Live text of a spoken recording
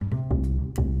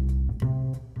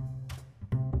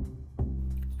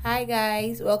Hi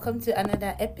guys, welcome to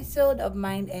another episode of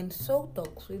Mind and Soul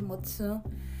Talks with Motsu.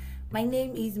 My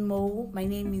name is Mo, my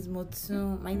name is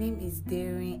Motsu, my name is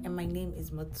Daring, and my name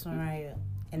is Motsunraya,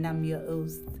 and I'm your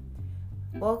host.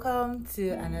 Welcome to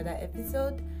another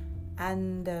episode,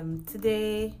 and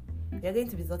today we are going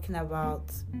to be talking about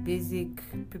basic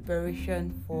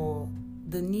preparation for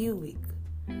the new week.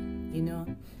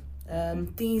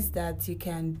 Things that you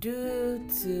can do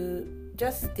to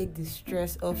just take the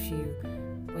stress off you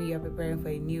when you're preparing for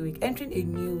a new week. Entering a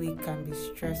new week can be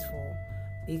stressful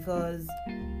because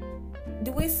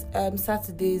the way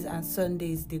Saturdays and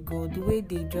Sundays they go, the way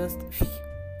they just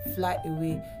fly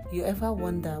away, you ever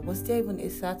wonder, was there even a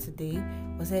Saturday?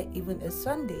 Was there even a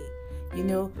Sunday?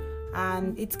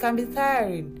 And it can be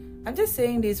tiring. I'm just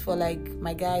saying this for like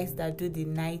my guys that do the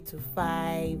 9 to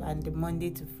 5 and the Monday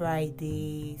to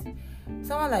Fridays.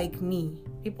 Someone like me,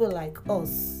 people like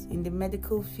us in the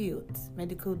medical field,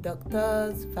 medical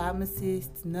doctors,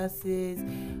 pharmacists, nurses,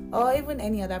 or even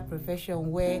any other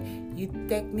profession where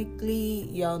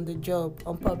you're on the job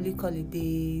on public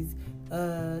holidays,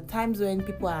 times when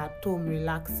people are at home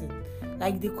relaxing,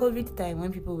 like the COVID time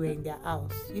when people were in their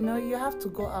house. You have to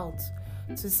go out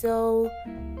to sell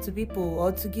to people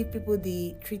or to give people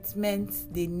the treatments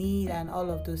they need and all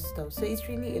of those stuff. So it's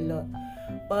really a lot.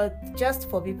 But just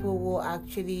for people who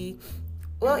actually,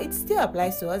 well, it still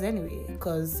applies to us anyway,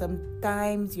 because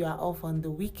sometimes you are off on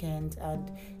the weekend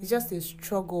and it's just a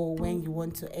struggle when you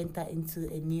want to enter into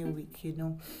a new week.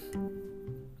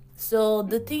 So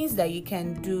the things that you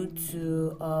can do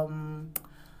to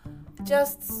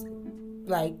just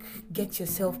like get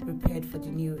yourself prepared for the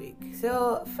new week.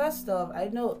 So first off, I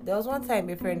know there was one time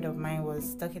a friend of mine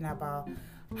was talking about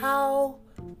how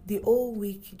the whole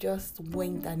week just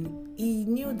went, and he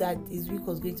knew that his week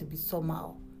was going to be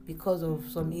somehow because of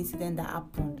some incident that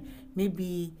happened.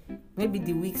 Maybe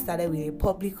the week started with a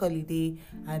public holiday,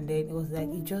 and then it was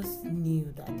like he just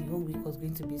knew that the whole week was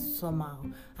going to be somehow,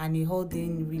 and the whole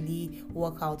didn't really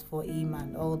work out for him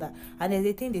and all that. And there's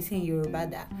a thing they say in Yoruba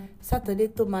that Saturday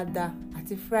to Mada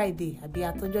at Friday, Abi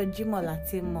Atojo Jimo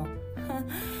Latimo.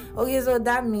 Okay, so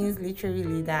that means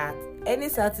literally that any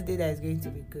Saturday that is going to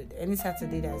be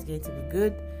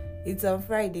good, it's on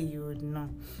Friday, you would know.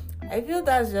 I feel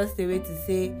that's just a way to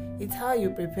say it's how you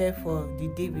prepare for the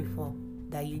day before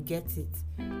that you get it,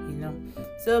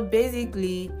 So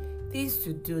basically, things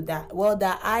to do that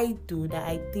I do that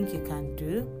I think you can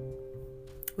do,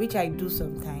 which I do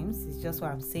sometimes. It's just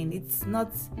what I'm saying. It's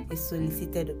not a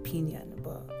solicited opinion,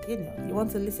 but you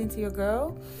want to listen to your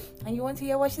girl and you want to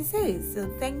hear what she says. So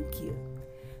thank you.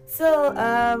 So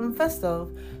first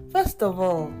of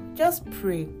all, just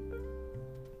pray.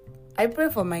 I pray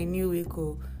for my new week.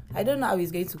 I don't know how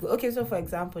it's going to go. Okay, so for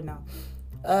example now,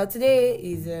 today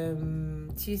is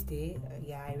Tuesday.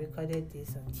 Yeah, I recorded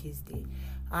this on Tuesday.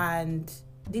 And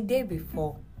the day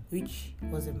before, which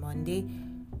was a Monday,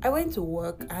 I went to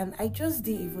work and I just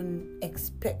didn't even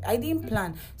expect, I didn't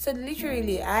plan. So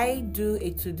literally, I do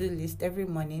a to-do list every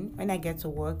morning when I get to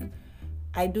work.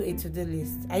 I do a to-do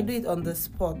list. I do it on the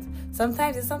spot.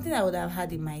 Sometimes it's something I would have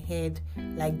had in my head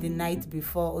like the night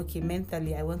before. Okay,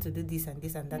 mentally, I want to do this and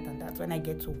this and that and that when I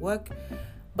get to work.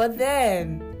 But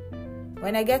then,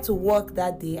 when I get to work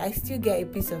that day, I still get a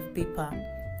piece of paper.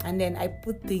 And then I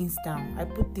put things down.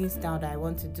 That I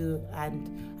want to do.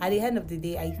 And at the end of the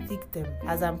day, I tick them.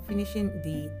 As I'm finishing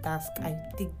the task, I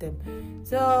tick them.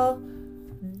 So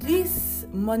this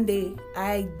Monday,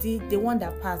 I did the one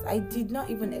that passed. I did not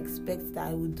even expect that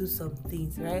I would do some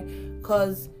things, right?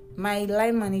 Because my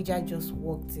line manager just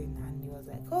walked in and he was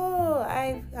like, "Oh,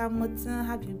 I'm Motsun,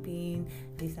 have you been?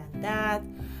 This and that."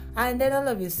 And then all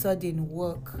of a sudden,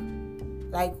 work.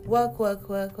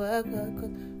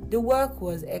 The work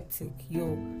was hectic,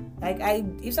 Like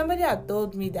if somebody had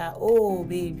told me that, "Oh,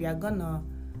 babe, you're gonna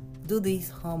do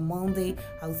this on Monday,"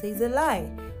 I would say it's a lie.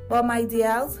 But my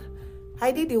dears,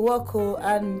 I did the work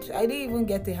and I didn't even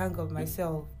get the hang of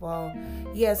myself. Well,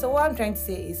 yeah, so what I'm trying to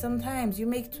say is sometimes you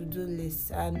make to-do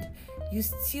lists and you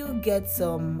still get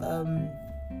some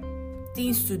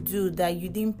things to do that you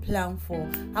didn't plan for.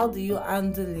 How do you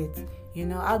handle it?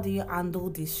 How do you handle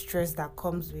the stress that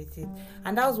comes with it?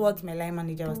 And that was what my line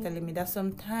manager was telling me, that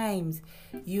sometimes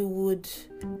you would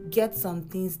get some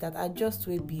things that are just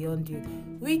way beyond you,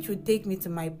 which would take me to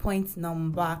my point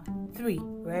number 3,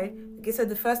 right? Okay, so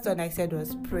the first one I said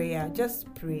was prayer. Just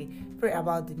pray. Pray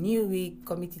about the new week,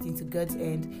 commit it into God's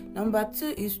hand. Number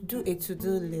 2 is do a to-do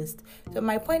list. So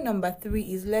my point number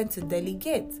 3 is learn to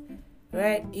delegate.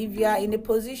 right? If you are in a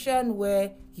position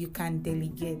where you can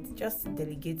delegate, just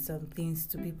delegate some things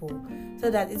to people, so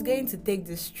that it's going to take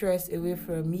the stress away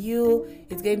from you.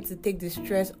 It's going to take the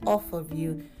stress off of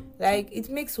you. Like, it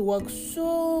makes work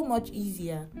so much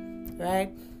easier,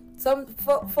 right?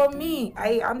 For me,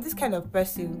 I'm this kind of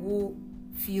person who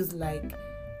feels like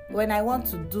when I want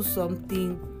to do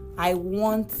something, I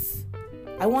want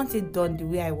it done the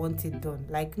way I want it done.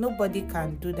 Like, nobody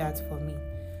can do that for me.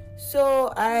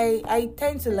 So I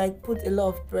tend to like put a lot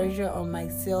of pressure on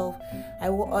myself. I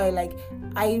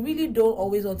really don't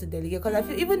always want to delegate, because I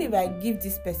feel even if I give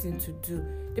this person to do,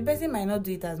 the person might not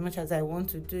do it as much as I want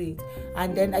to do it,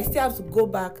 and then I still have to go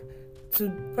back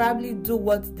to probably do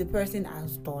what the person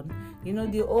has done.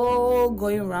 They're all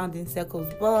going around in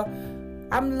circles. But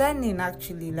I'm learning,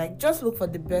 actually, like, just look for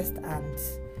the best and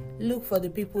look for the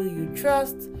people you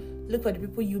trust. Look for the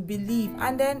people you believe,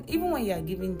 and then even when you are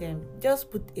giving them, just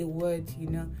put a word,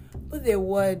 put a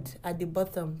word at the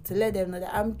bottom to let them know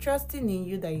that I'm trusting in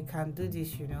you, that you can do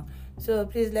this, So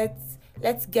please,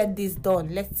 let's get this done.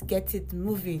 Let's get it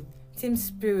moving. Team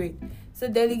spirit. So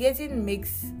delegating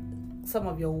makes some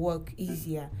of your work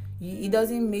easier. It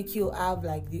doesn't make you have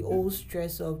like the whole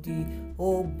stress of the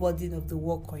whole burden of the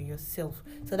work on yourself.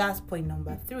 So that's point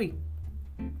number 3.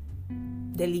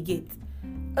 Delegate.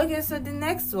 Okay, so the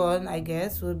next one, I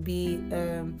guess, would be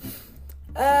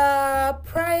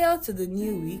prior to the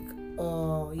new week,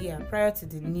 prior to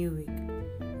the new week,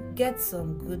 get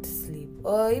some good sleep.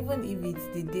 Or even if it's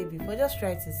the day before, just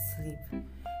try to sleep.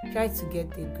 Try to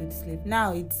get a good sleep.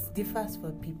 Now, it differs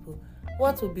for people.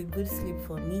 What would be good sleep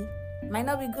for me might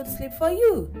not be good sleep for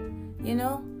you,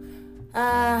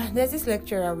 There's this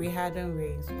lecturer we had when we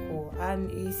were in school, and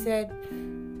he said,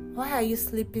 why are you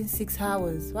sleeping 6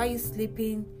 hours? Why are you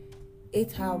sleeping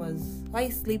 8 hours? Why are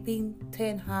you sleeping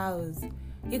 10 hours?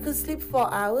 You could sleep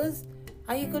 4 hours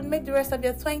and you could make the rest of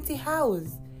your 20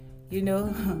 hours,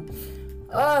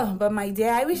 Oh, but my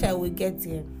dear, I wish I would get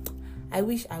there. I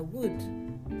wish I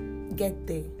would get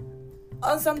there.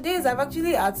 On some days, I've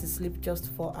actually had to sleep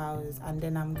just 4 hours and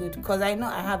then I'm good, because I know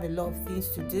I have a lot of things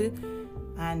to do.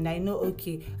 And I know,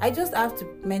 okay, I just have to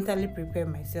mentally prepare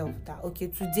myself that, okay,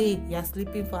 today you're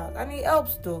sleeping for hours. And it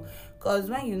helps though, because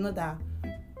when you know that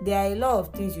there are a lot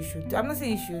of things you should do. I'm not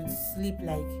saying you should sleep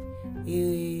like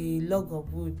a log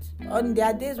of wood. There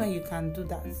are days when you can do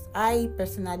that. I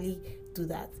personally do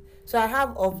that. So I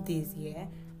have off days,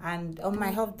 and on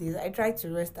my off days, I try to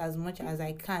rest as much as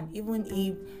I can, even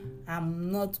if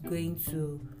I'm not going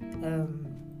to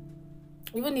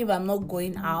even if I'm not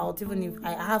going out, even if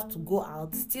I have to go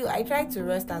out, still I try to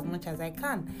rest as much as I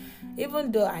can.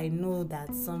 Even though I know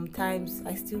that sometimes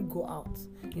I still go out.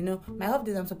 My off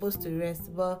days I'm supposed to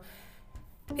rest, but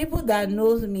people that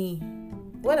knows me,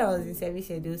 when I was in service,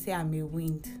 they'll say I'm a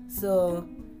wind. So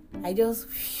I just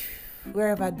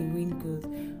wherever the wind goes.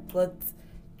 But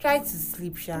try to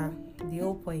sleep, the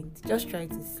whole point. Just try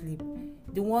to sleep.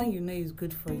 The one is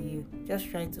good for you. Just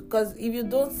try to, because if you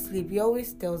don't sleep, it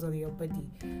always tells on your body.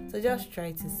 So just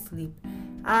try to sleep.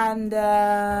 And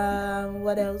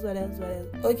what else?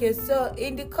 Okay, so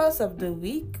in the course of the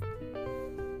week,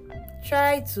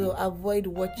 try to avoid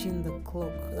watching the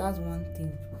clock. That's one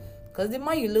thing. Because the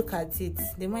more you look at it,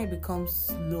 the more it becomes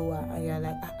slower, and you're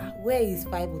like, where is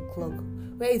 5 o'clock?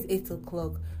 Where is 8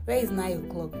 o'clock? Where is 9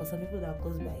 o'clock? For some people that are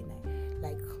close by 9,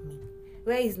 like me.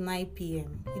 Where is 9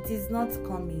 p.m.? It is not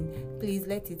coming. Please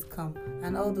let it come,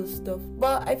 and all those stuff.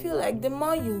 But I feel like the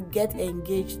more you get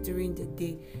engaged during the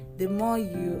day, the more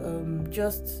you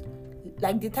just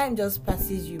like the time just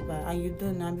passes you by, and you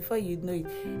don't know. And before you know it,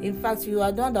 in fact, you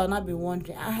are done. That will not be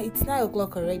wondering. It's 9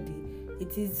 o'clock already.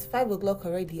 It is 5 o'clock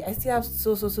already. I still have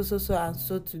so and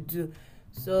so to do.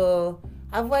 So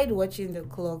avoid watching the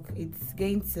clock. It's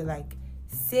going to like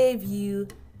save you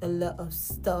a lot of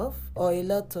stuff, or a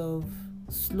lot of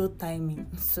slow timing,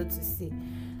 so to say.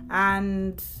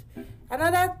 And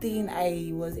another thing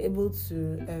I was able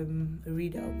to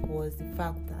read up was the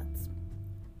fact that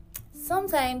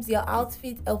sometimes your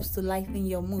outfit helps to lighten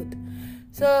your mood.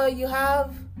 So you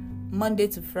have Monday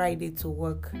to Friday to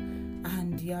work,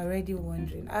 and you're already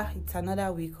wondering, it's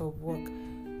another week of work.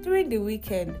 During the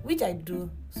weekend, which I do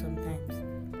sometimes,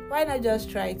 why not just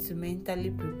try to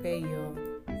mentally prepare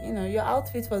your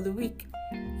outfit for the week?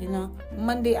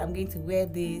 Monday I'm going to wear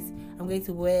this. I'm going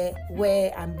to wear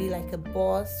and be like a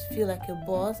boss, feel like a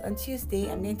boss. On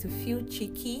Tuesday, I'm going to feel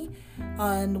cheeky.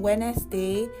 On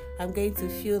Wednesday, I'm going to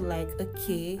feel like,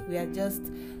 okay, we are just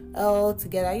all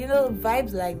together.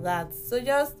 Vibes like that. So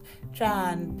just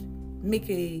try and make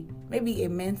maybe a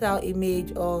mental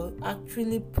image, or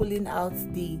actually pulling out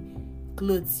the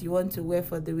clothes you want to wear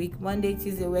for the week: Monday,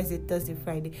 Tuesday, Wednesday, Thursday,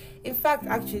 Friday. In fact,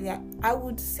 actually, I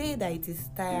would say that it is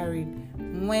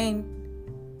tiring when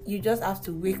you just have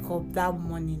to wake up that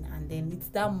morning, and then it's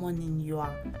that morning you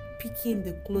are picking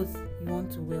the clothes you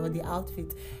want to wear or the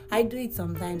outfit. I do it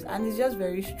sometimes, and it's just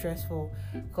very stressful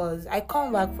because I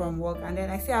come back from work and then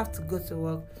I still have to go to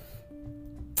work,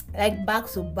 like back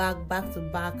to back,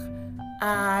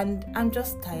 and I'm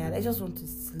just tired. I just want to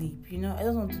sleep, I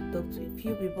just want to talk to a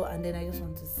few people, and then I just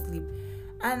want to sleep,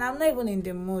 and I'm not even in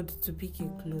the mood to pick a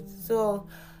clothes. So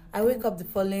I wake up the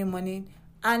following morning,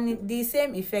 and the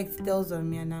same effect tells on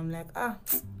me, and I'm like, I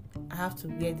have to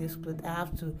wear this clothes, I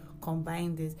have to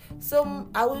combine this. So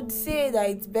I would say that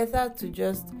it's better to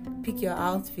just pick your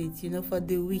outfit, for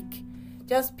the week.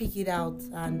 Just pick it out,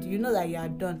 and you know that you are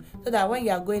done, so that when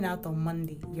you are going out on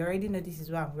Monday, you already know this is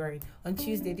what I'm wearing. On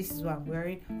Tuesday, this is what I'm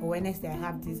wearing. On Wednesday, I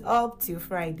have this, up till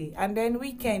Friday. And then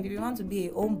weekend, if you want to be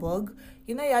a home bug,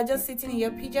 you are just sitting in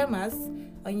your pajamas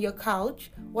on your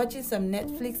couch, watching some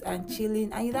Netflix and chilling,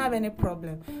 and you don't have any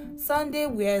problem. Sunday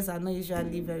wears are not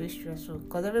usually very stressful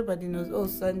because everybody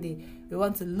knows, Sunday, we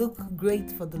want to look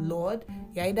great for the Lord.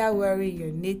 You're either wearing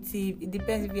your native, it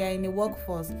depends if you are in the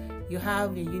workforce, you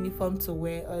have a uniform to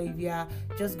wear, or if you are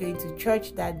just going to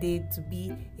church that day to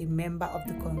be a member of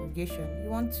the congregation, you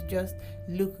want to just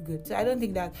look good. So I don't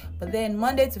think that, but then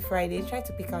Monday to Friday, try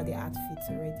to pick out the outfits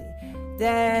already.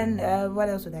 Then what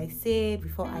else would I say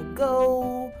before I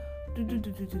go?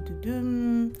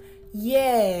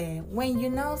 Yeah, when you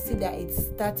now see that it's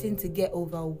starting to get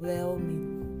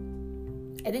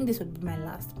overwhelming, I think this would be my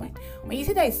last point. When you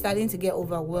see that it's starting to get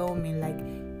overwhelming, like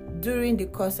during the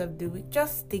course of the week,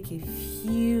 just take a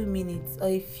few minutes or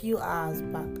a few hours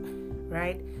back,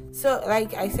 right? So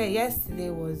like I said,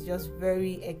 yesterday was just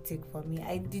very hectic for me.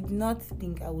 I did not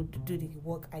think I would do the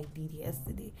work I did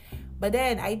yesterday, but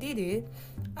then I did it.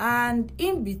 And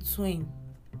in between,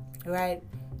 right,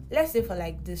 let's say for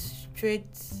like the straight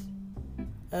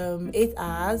 8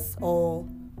 hours or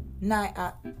 9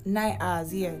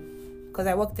 hours, yeah, because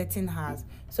I worked 13 hours.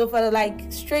 So for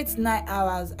like straight 9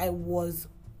 hours, I was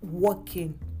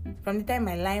working. From the time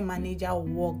my line manager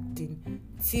walked in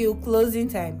till closing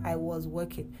time, I was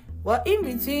working. But in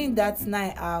between that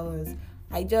 9 hours,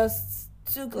 I just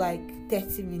took like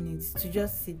 30 minutes to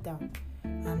just sit down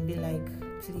and be like,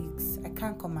 please, I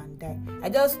can't come and die. I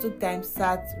just took time,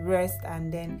 sat, rest,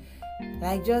 and then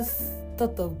I just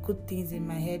thought of good things in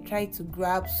my head, tried to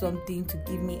grab something to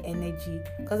give me energy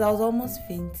because I was almost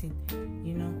fainting,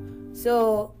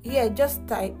 So yeah, just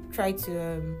try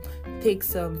to take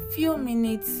some few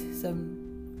minutes,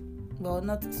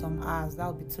 not some hours, that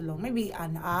would be too long, maybe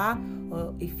an hour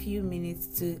or a few minutes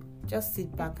to just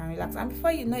sit back and relax. And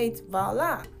before you know it,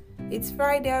 voila, it's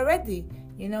Friday already,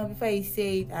 before you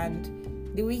say it,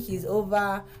 and the week is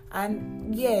over.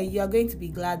 And yeah, you are going to be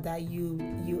glad that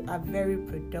you are very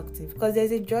productive, because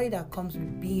there's a joy that comes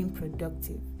with being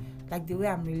productive, like the way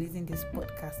I'm releasing this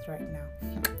podcast right now.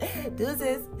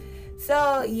 Deuces.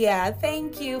 So yeah,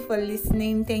 thank you for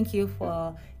listening. Thank you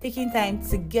for taking time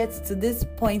to get to this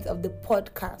point of the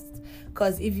podcast,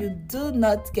 because if you do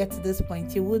not get to this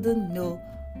point, you wouldn't know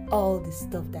all the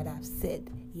stuff that I've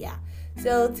said. Yeah,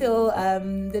 so till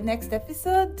the next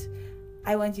episode,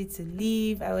 I want you to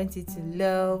live, I want you to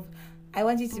love, I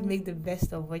want you to make the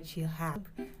best of what you have.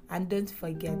 And don't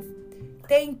forget,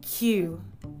 thank you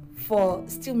for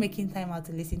still making time out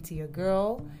to listen to your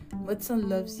girl. Mutun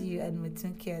loves you and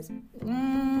Mutun cares.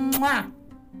 Mwah!